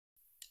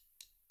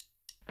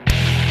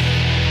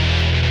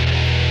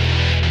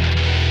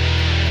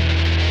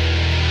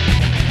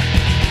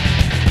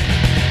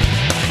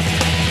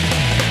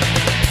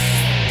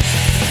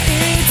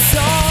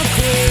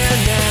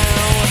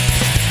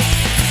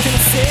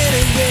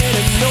been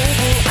a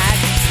noble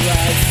act of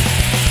trust.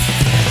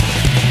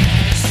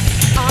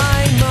 I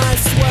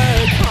must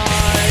work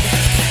hard,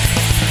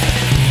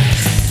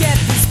 get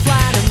this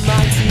plan of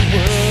mine to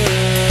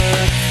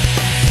work.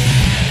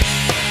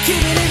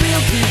 Keeping it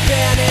real,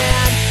 keeping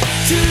it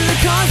to the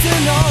cause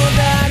and all of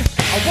that.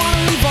 I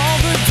wanna leave all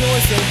the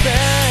doors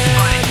open,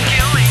 but it's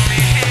killing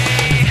me.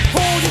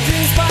 hold your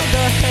dreams by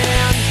the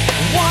hand,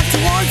 walk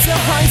towards a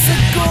high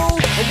goal.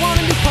 I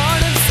wanna be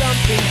part of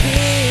something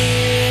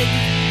big.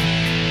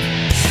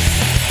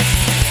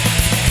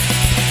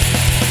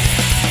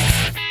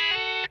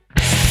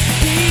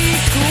 Be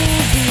cool,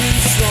 be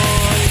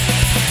strong.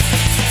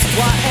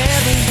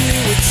 Whatever you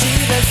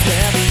achieve, that's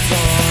never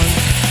wrong.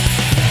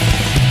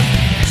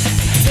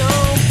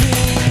 Don't be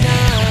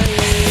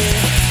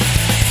naive.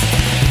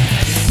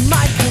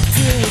 Might could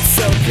do it,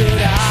 so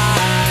could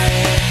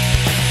I.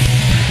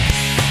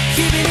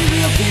 Keeping it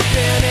real,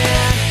 keeping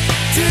it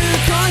to the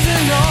cause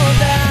and all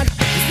that.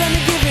 Just let me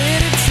give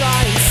it a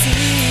try and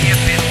see If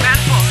it's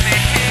meant for me.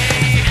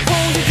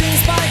 hold your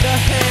dreams by the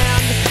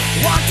hand,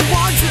 walk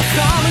towards a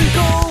common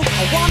goal.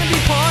 I wanna be